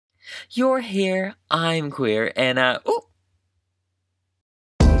You're here, I'm queer, and ooh!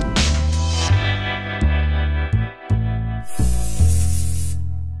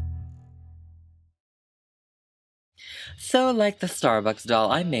 So like the Starbucks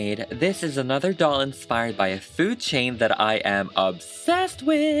doll I made, this is another doll inspired by a food chain that I am obsessed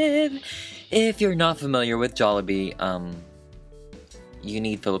with! If you're not familiar with Jollibee, you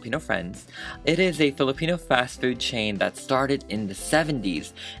need Filipino friends. It is a Filipino fast food chain that started in the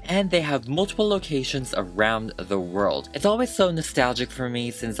 70s, and they have multiple locations around the world. It's always so nostalgic for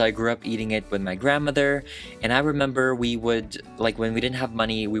me since I grew up eating it with my grandmother, and I remember we would, like when we didn't have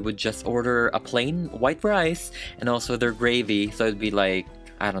money, we would just order a plain white rice and also their gravy, so it'd be like,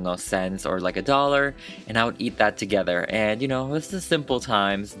 I don't know, cents or like $1, and I would eat that together. And you know, it was the simple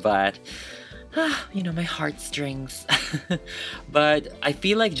times, but you know, my heartstrings. But I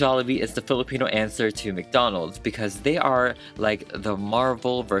feel like Jollibee is the Filipino answer to McDonald's because they are like the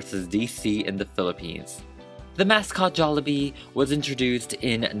Marvel versus DC in the Philippines. The mascot Jollibee was introduced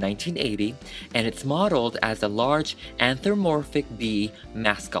in 1980, and it's modeled as a large anthropomorphic bee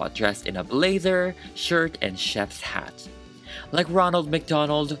mascot dressed in a blazer, shirt, and chef's hat. Like Ronald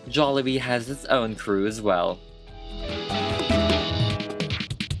McDonald, Jollibee has its own crew as well.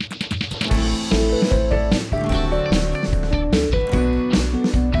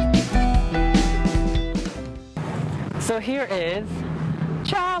 So here is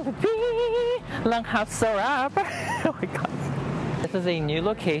Jollibee! Langhap Sarap! Oh my god. This is a new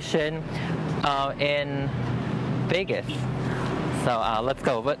location in Vegas. So let's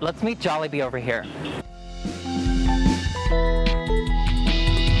go. But let's meet Jollibee over here.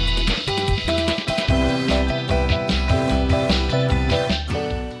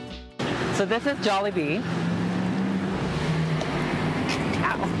 So this is Jollibee.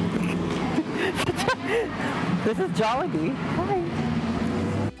 This is Jollibee. Hi.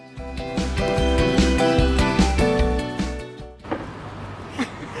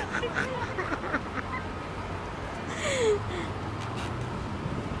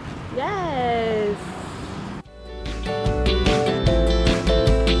 Yes.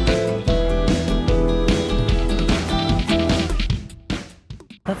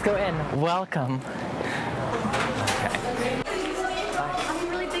 Let's go in. Welcome.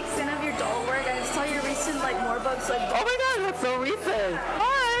 Oh my god, that's so recent!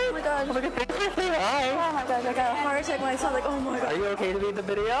 Hi! Oh my god. Oh my god, thanks for saying hi! Oh my god, I got a heart attack when I saw like, oh my god. Are you okay to be in the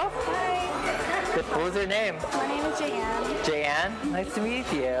video? Hi. What was your name? My name is Jayanne. Jayanne? Nice to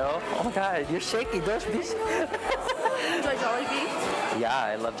meet you. Oh my god, you're shaky. Don't be You like Jollibee? Yeah,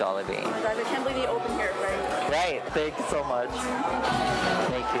 I love Jollibee. Oh my god, I can't believe they opened here, right? Right, thank you so much.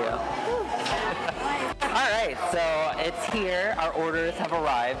 Thank you. Alright, so it's here. Our orders have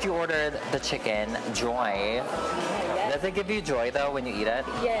arrived. You ordered the chicken, Joy. Does it give you joy though when you eat it?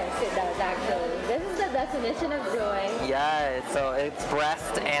 Yes, it does actually. This is the definition of joy. Yeah, so it's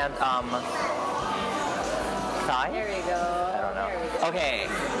breast and thigh? There we go. I don't know. There we go. Okay,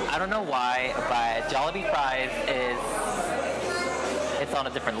 I don't know why, but Jollibee fries it's on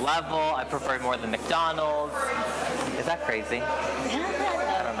a different level. I prefer it more than McDonald's. Is that crazy?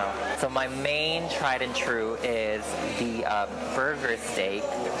 I don't know. So my main tried and true is the burger steak.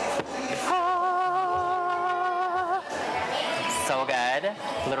 So good.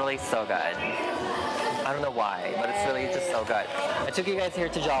 Literally so good. I don't know why, but it's really just so good. I took you guys here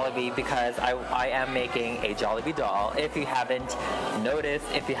to Jollibee because I am making a Jollibee doll. If you haven't noticed,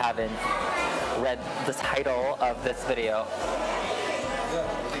 if you haven't read the title of this video.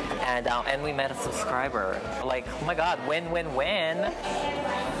 And we met a subscriber. Like, oh my god, win, win, win.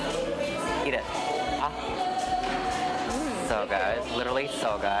 Eat it. So good. Literally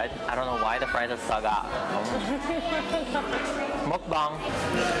so good. I don't know why the fries are so good. Mukbang.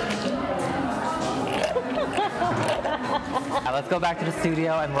 Now let's go back to the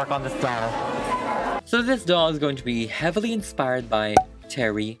studio and work on this doll. So this doll is going to be heavily inspired by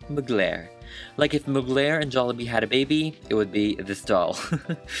Terry Mugler. Like if Mugler and Jollibee had a baby, it would be this doll.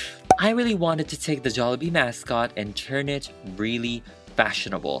 I really wanted to take the Jollibee mascot and turn it really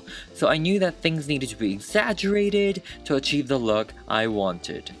fashionable, so I knew that things needed to be exaggerated to achieve the look I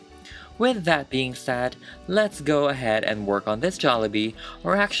wanted. With that being said, let's go ahead and work on this Jollibee,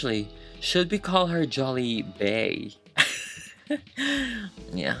 or actually, should we call her Jolly Bay?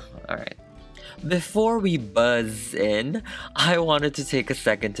 Yeah, alright. Before we buzz in, I wanted to take a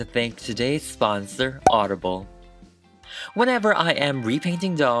second to thank today's sponsor, Audible. Whenever I am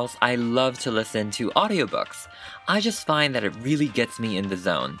repainting dolls, I love to listen to audiobooks. I just find that it really gets me in the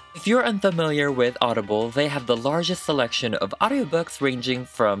zone. If you're unfamiliar with Audible, they have the largest selection of audiobooks ranging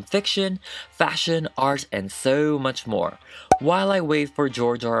from fiction, fashion, art, and so much more. While I wait for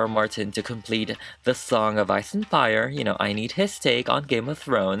George R. R. Martin to complete the Song of Ice and Fire, I need his take on Game of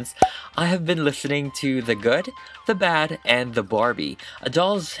Thrones, I have been listening to The Good, The Bad, and The Barbie, A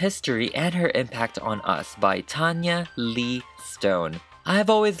Doll's History and Her Impact on Us by Tanya Lee Stone. I have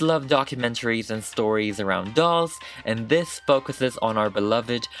always loved documentaries and stories around dolls, and this focuses on our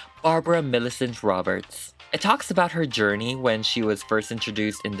beloved Barbara Millicent Roberts. It talks about her journey when she was first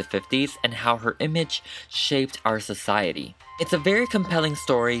introduced in the 50s and how her image shaped our society. It's a very compelling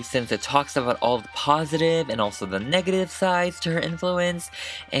story since it talks about all the positive and also the negative sides to her influence,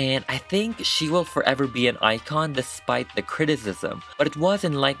 and I think she will forever be an icon despite the criticism, but it was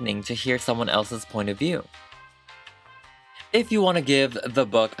enlightening to hear someone else's point of view. If you want to give the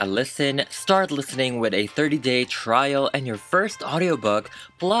book a listen, start listening with a 30-day trial and your first audiobook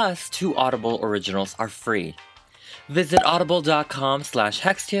plus 2 Audible originals are free. Visit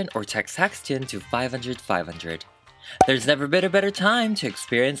audible.com/Hextian or text Hextian to 500-500. There's never been a better time to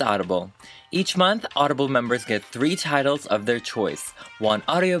experience Audible. Each month, Audible members get 3 titles of their choice, 1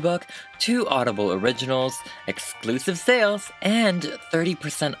 audiobook, 2 Audible originals, exclusive sales, and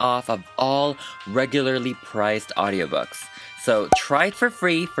 30% off of all regularly priced audiobooks. So try it for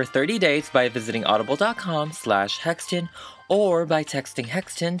free for 30 days by visiting audible.com/Hextian or by texting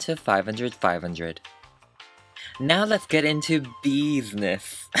Hextian to 500-500. Now let's get into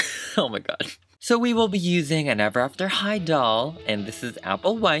business. Oh my god. So we will be using an Ever After High doll, and this is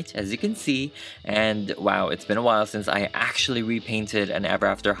Apple White, as you can see, and wow, it's been a while since I actually repainted an Ever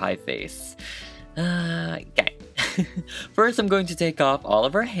After High face. Okay. First, I'm going to take off all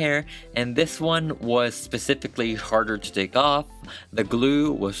of her hair, and this one was specifically harder to take off. The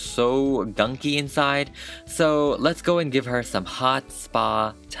glue was so gunky inside, so let's go and give her some hot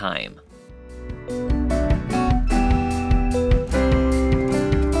spa time.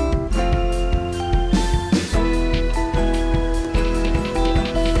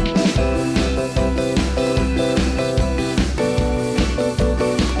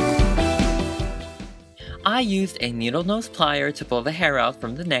 I used a needle nose plier to pull the hair out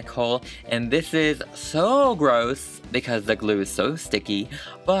from the neck hole, and this is so gross because the glue is so sticky,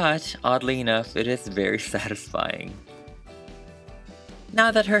 but oddly enough, it is very satisfying. Now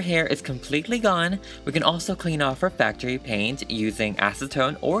that her hair is completely gone, we can also clean off her factory paint using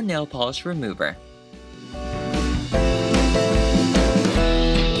acetone or nail polish remover.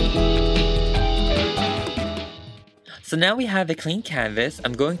 So now we have a clean canvas.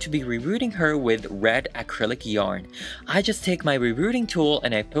 I'm going to be rerouting her with red acrylic yarn. I just take my rerouting tool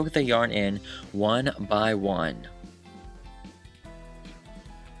and I poke the yarn in one by one.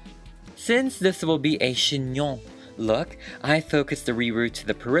 Since this will be a chignon look, I focus the reroute to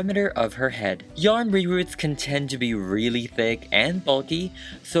the perimeter of her head. Yarn reroutes can tend to be really thick and bulky,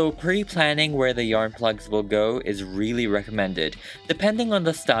 so pre-planning where the yarn plugs will go is really recommended, depending on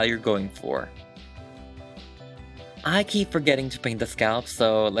the style you're going for. I keep forgetting to paint the scalp,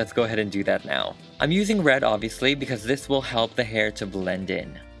 so let's go ahead and do that now. I'm using red obviously because this will help the hair to blend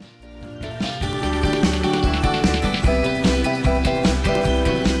in.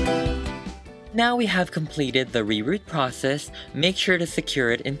 Now we have completed the reroute process, make sure to secure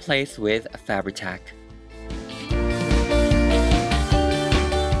it in place with Fabri-Tac.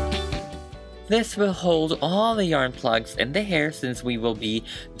 This will hold all the yarn plugs in the hair since we will be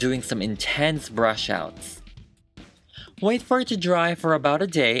doing some intense brush outs. Wait for it to dry for about a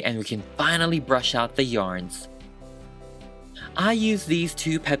day and we can finally brush out the yarns. I use these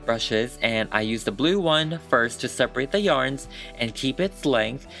 2 pet brushes, and I used the blue one first to separate the yarns and keep its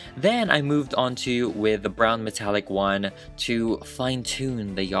length, then I moved on to with the brown metallic one to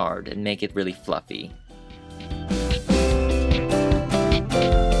fine-tune the yard and make it really fluffy.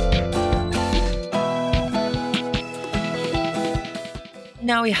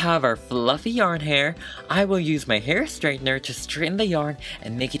 Now we have our fluffy yarn hair. I will use my hair straightener to straighten the yarn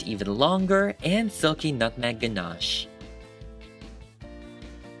and make it even longer and silky nutmeg ganache.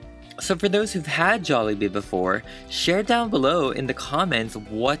 So for those who've had Jollibee before, share down below in the comments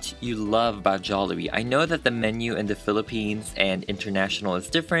what you love about Jollibee. I know that the menu in the Philippines and international is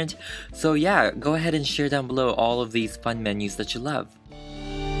different, so yeah, go ahead and share down below all of these fun menus that you love.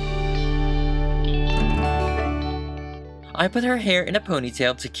 I put her hair in a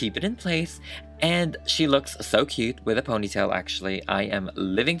ponytail to keep it in place, and she looks so cute with a ponytail actually. I am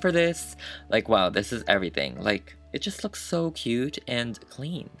living for this. Like, wow, this is everything. Like, it just looks so cute and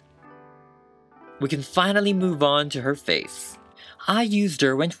clean. We can finally move on to her face. I used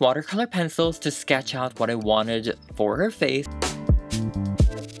Derwent watercolor pencils to sketch out what I wanted for her face.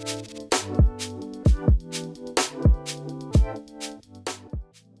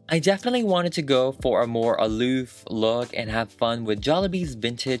 I definitely wanted to go for a more aloof look and have fun with Jollibee's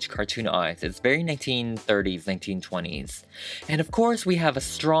vintage cartoon eyes. It's very 1930s, 1920s. And of course, we have a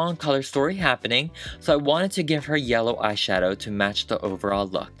strong color story happening, so I wanted to give her yellow eyeshadow to match the overall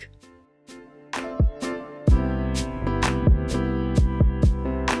look.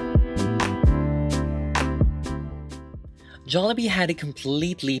 Jollibee had a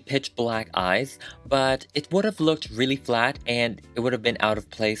completely pitch black eyes, but it would have looked really flat and it would have been out of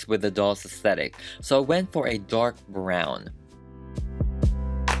place with the doll's aesthetic, so I went for a dark brown.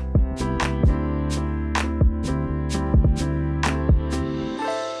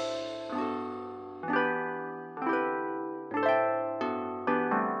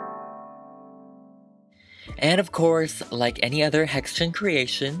 And of course, like any other Hexgen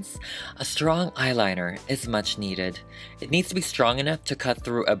creations, a strong eyeliner is much needed. It needs to be strong enough to cut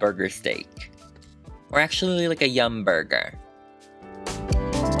through a burger steak. Or actually like a yum burger.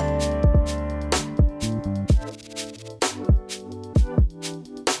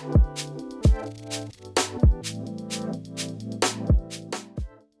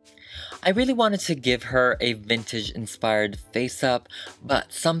 I really wanted to give her a vintage-inspired face-up,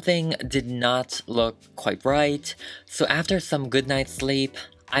 but something did not look quite right, so after some good night's sleep,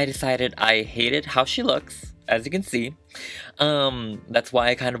 I decided I hated how she looks, as you can see. That's why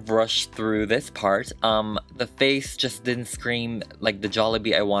I kind of rushed through this part. The face just didn't scream like the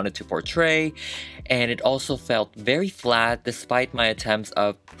Jollibee I wanted to portray, and it also felt very flat despite my attempts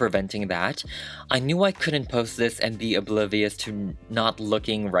of preventing that. I knew I couldn't post this and be oblivious to not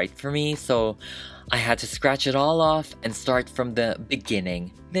looking right for me, so I had to scratch it all off and start from the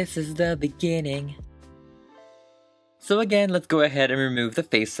beginning. This is the beginning. So again, let's go ahead and remove the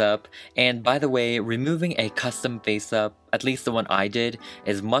face-up, and by the way, removing a custom face-up, at least the one I did,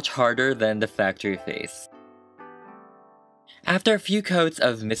 is much harder than the factory face. After a few coats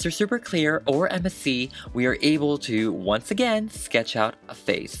of Mr. Super Clear or MSC, we are able to, once again, sketch out a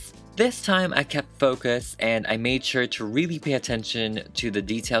face. This time I kept focus and I made sure to really pay attention to the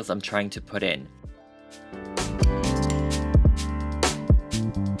details I'm trying to put in.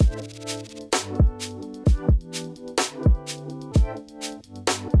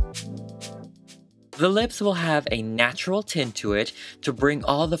 The lips will have a natural tint to it to bring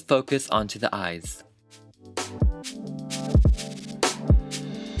all the focus onto the eyes.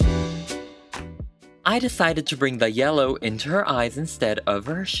 I decided to bring the yellow into her eyes instead of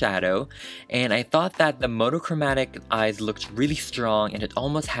her shadow, and I thought that the monochromatic eyes looked really strong and it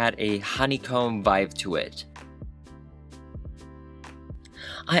almost had a honeycomb vibe to it.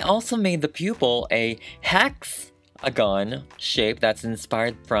 I also made the pupil a hexagon shape that's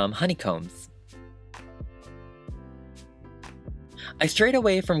inspired from honeycombs. I strayed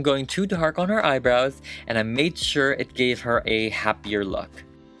away from going too dark on her eyebrows, and I made sure it gave her a happier look.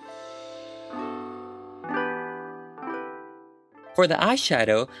 For the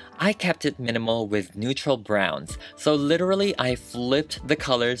eyeshadow, I kept it minimal with neutral browns, so literally I flipped the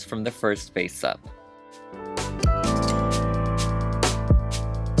colors from the first face up.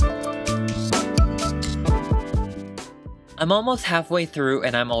 I'm almost halfway through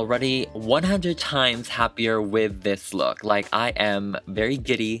and I'm already 100 times happier with this look. Like, I am very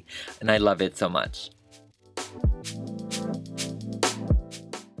giddy and I love it so much.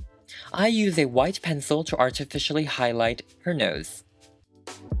 I use a white pencil to artificially highlight her nose.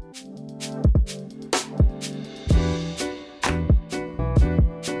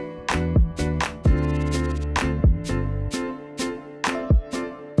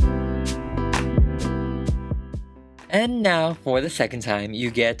 And now, for the second time, you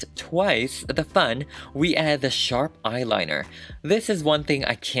get twice the fun. We add the sharp eyeliner. This is one thing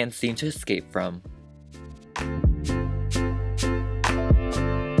I can't seem to escape from.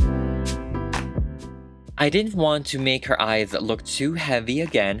 I didn't want to make her eyes look too heavy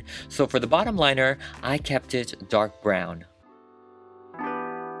again, so for the bottom liner, I kept it dark brown.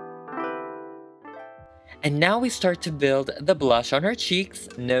 And now we start to build the blush on her cheeks,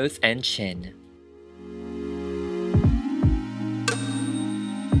 nose, and chin.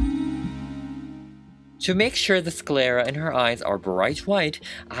 To make sure the sclera in her eyes are bright white,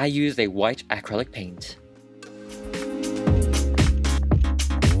 I use a white acrylic paint.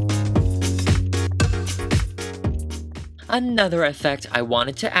 Another effect I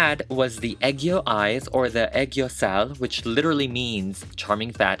wanted to add was the aegyo eyes, or the aegyosal, which literally means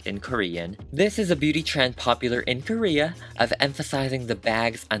charming fat in Korean. This is a beauty trend popular in Korea of emphasizing the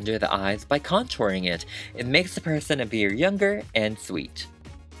bags under the eyes by contouring it. It makes the person appear younger and sweet.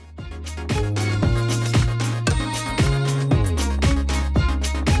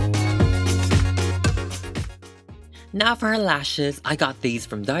 Now for her lashes, I got these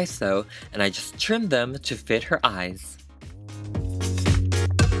from Daiso, and I just trimmed them to fit her eyes.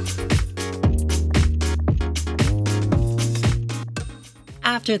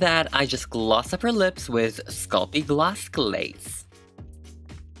 After that, I just gloss up her lips with Sculpey Gloss Glaze.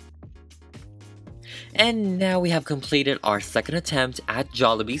 And now we have completed our second attempt at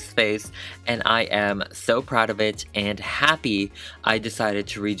Jollibee's face, and I am so proud of it and happy I decided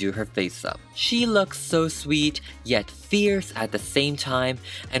to redo her face up. She looks so sweet, yet fierce at the same time,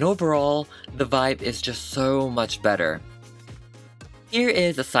 and overall, the vibe is just so much better. Here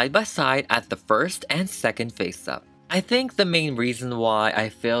is a side-by-side at the first and second face up. I think the main reason why I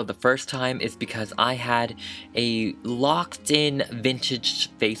failed the first time is because I had a locked-in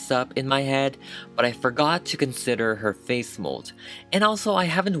vintage face-up in my head, but I forgot to consider her face mold. And also, I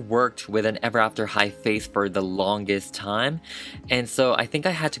haven't worked with an Ever After High face for the longest time, and so I think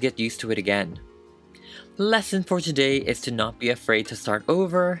I had to get used to it again. Lesson for today is to not be afraid to start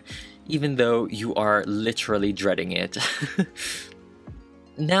over, even though you are literally dreading it.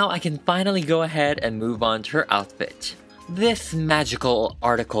 Now I can finally go ahead and move on to her outfit. This magical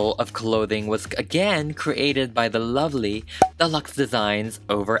article of clothing was again created by the lovely dolluxedesigns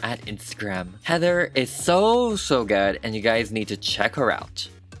over at Instagram. Heather is so good, and you guys need to check her out.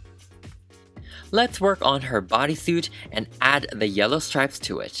 Let's work on her bodysuit and add the yellow stripes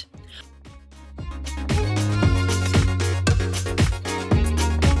to it.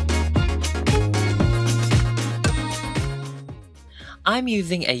 I'm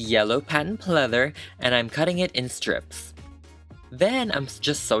using a yellow patent pleather, and I'm cutting it in strips. Then I'm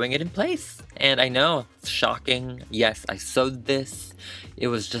just sewing it in place. And I know, it's shocking. Yes, I sewed this. It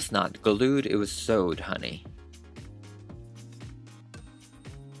was just not glued, it was sewed, honey.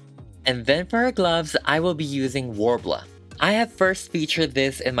 And then for her gloves, I will be using Warbler. I have first featured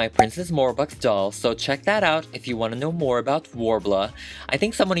this in my Princess Mohrbucks doll, so check that out if you want to know more about Warbler. I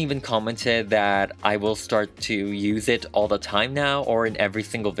think someone even commented that I will start to use it all the time now, or in every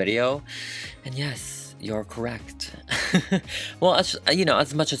single video. And yes, you're correct. Well,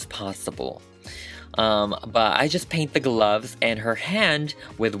 as much as possible. But I just paint the gloves and her hand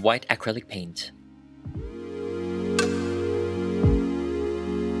with white acrylic paint.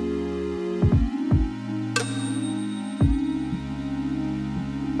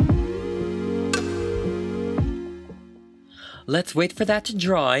 Let's wait for that to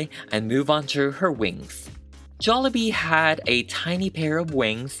dry and move on to her wings. Jollibee had a tiny pair of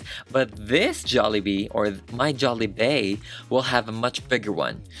wings, but this Jollibee, or my Jollibee, will have a much bigger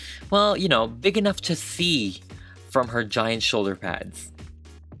one. Well, big enough to see from her giant shoulder pads.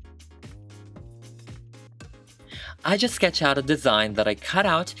 I just sketched out a design that I cut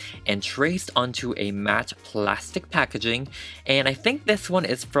out and traced onto a matte plastic packaging, and I think this one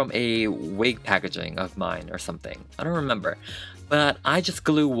is from a wig packaging of mine or something. I don't remember. But I just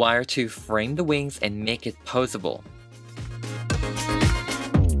glue wire to frame the wings and make it posable.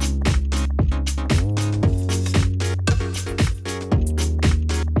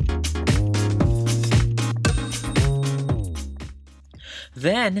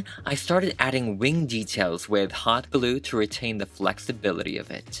 Then, I started adding wing details with hot glue to retain the flexibility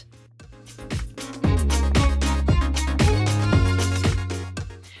of it.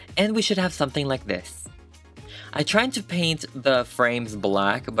 And we should have something like this. I tried to paint the frames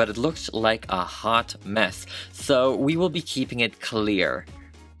black, but it looked like a hot mess, so we will be keeping it clear.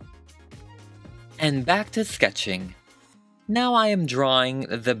 And back to sketching. Now I am drawing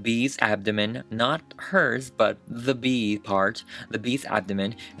the bee's abdomen, not hers, but the bee part, the bee's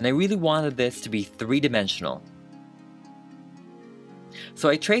abdomen, and I really wanted this to be three-dimensional. So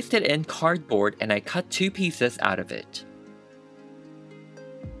I traced it in cardboard and I cut two pieces out of it.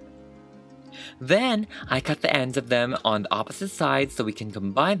 Then I cut the ends of them on the opposite sides so we can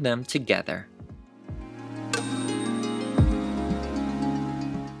combine them together.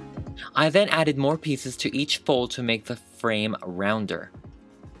 I then added more pieces to each fold to make the frame rounder.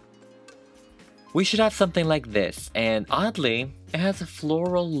 We should have something like this, and oddly, it has a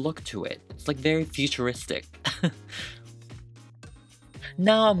floral look to it. It's like very futuristic.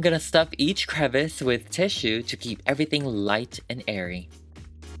 Now I'm gonna stuff each crevice with tissue to keep everything light and airy.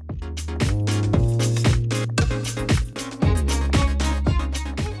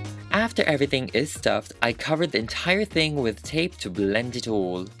 After everything is stuffed, I covered the entire thing with tape to blend it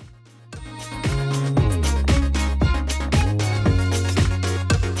all.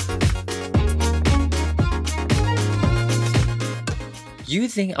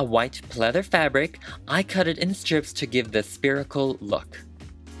 Using a white pleather fabric, I cut it in strips to give the spherical look.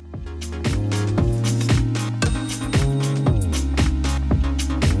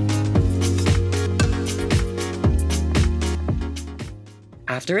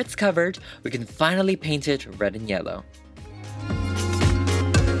 after it's covered, we can finally paint it red and yellow.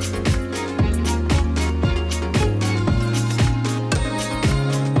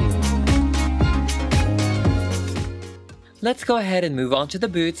 Let's go ahead and move on to the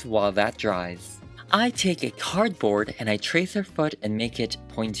boots while that dries. I take a cardboard and I trace her foot and make it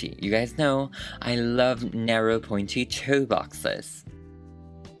pointy. You guys know I love narrow pointy toe boxes.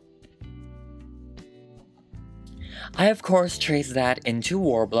 I of course trace that into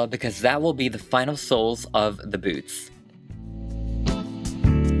Warbler because that will be the final soles of the boots.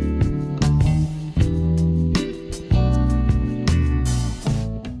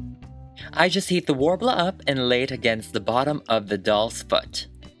 I just heat the Warbler up and lay it against the bottom of the doll's foot.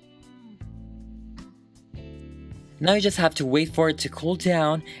 Now you just have to wait for it to cool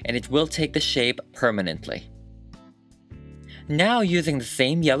down and it will take the shape permanently. Now using the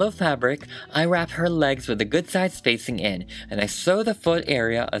same yellow fabric, I wrap her legs with the good sides facing in and I sew the foot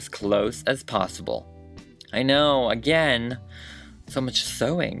area as close as possible. I know, again, so much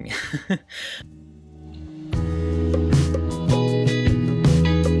sewing.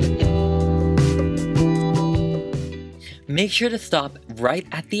 Make sure to stop right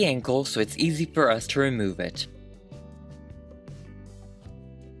at the ankle so it's easy for us to remove it.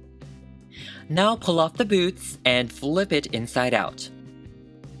 Now pull off the boots and flip it inside out.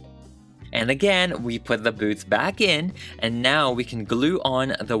 And again, we put the boots back in and now we can glue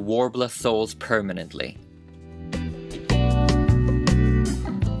on the Warbler soles permanently.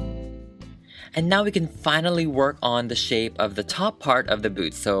 And now we can finally work on the shape of the top part of the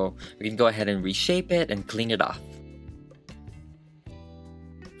boot, so we can go ahead and reshape it and clean it off.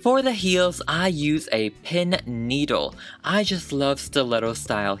 For the heels, I use a pin needle. I just love stiletto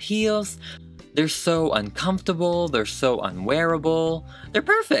style heels. They're so uncomfortable, they're so unwearable, they're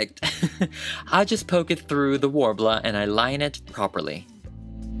perfect. I just poke it through the Warbler and I line it properly.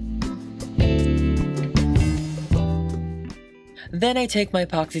 Then I take my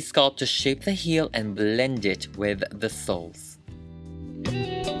epoxy sculpt to shape the heel and blend it with the soles.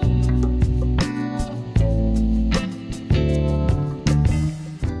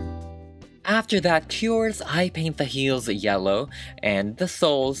 After that cures, I paint the heels yellow and the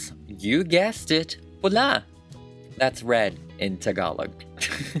soles, you guessed it, pula. That's red in Tagalog.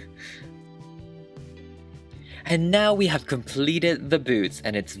 And now we have completed the boots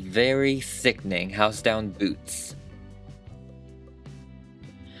and it's very sickening house down boots.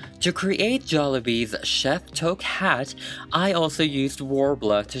 To create Jollibee's Chef Toque hat, I also used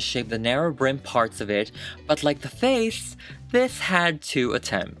Warbler to shape the narrow brim parts of it, but like the face, this had 2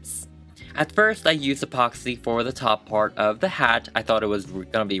 attempts. At first, I used epoxy for the top part of the hat. I thought it was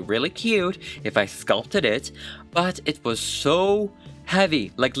gonna be really cute if I sculpted it, but it was so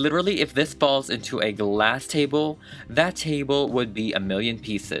heavy. Like literally, if this falls into a glass table, that table would be 1,000,000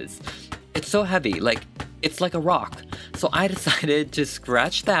 pieces. It's so heavy, like it's like a rock. So I decided to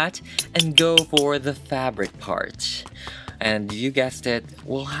scratch that and go for the fabric part. And you guessed it,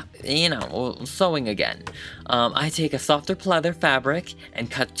 well, sewing again. I take a softer pleather fabric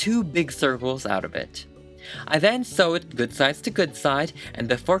and cut 2 big circles out of it. I then sew it good sides to good side, and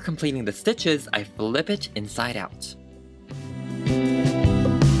before completing the stitches, I flip it inside out.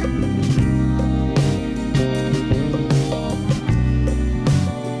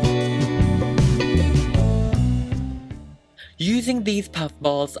 Using these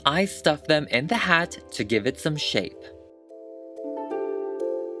puffballs, I stuff them in the hat to give it some shape.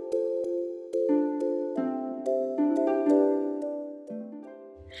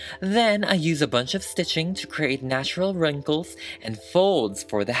 Then I use a bunch of stitching to create natural wrinkles and folds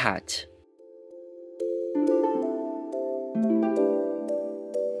for the hat.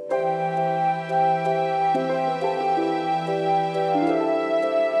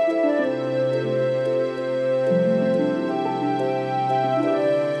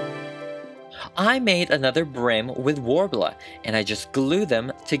 I made another brim with Warbler and I just glue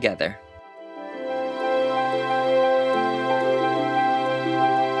them together.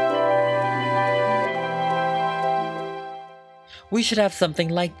 We should have something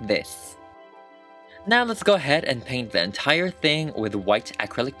like this. Now let's go ahead and paint the entire thing with white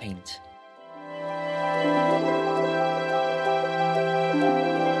acrylic paint.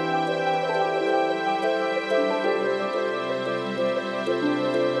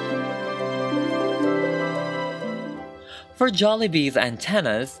 For Jollibee's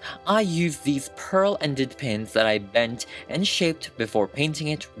antennas, I used these pearl-ended pins that I bent and shaped before painting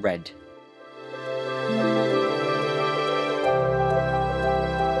it red.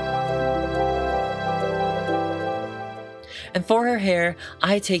 And for her hair,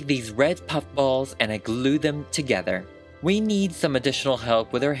 I take these red puffballs and I glue them together. We need some additional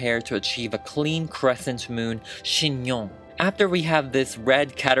help with her hair to achieve a clean crescent moon chignon. After we have this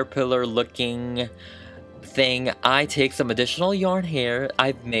red caterpillar looking thing, I take some additional yarn hair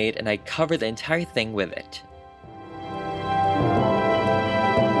I've made and I cover the entire thing with it.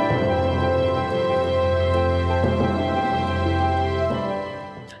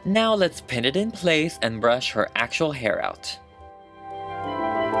 Now let's pin it in place and brush her actual hair out.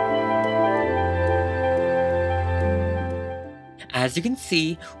 As you can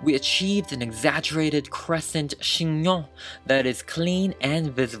see, we achieved an exaggerated crescent chignon that is clean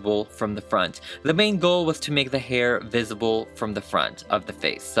and visible from the front. The main goal was to make the hair visible from the front of the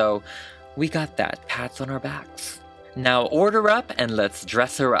face, so we got that, pats on our backs. Now order up and let's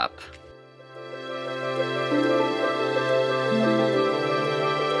dress her up.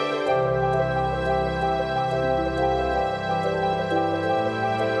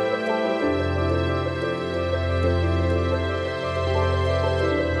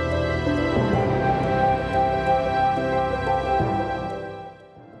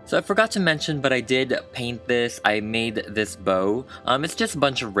 So I forgot to mention, but I did paint this. I made this bow. It's just a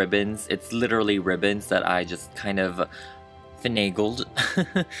bunch of ribbons. It's literally ribbons that I just kind of finagled.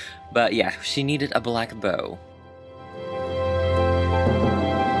 But yeah, she needed a black bow.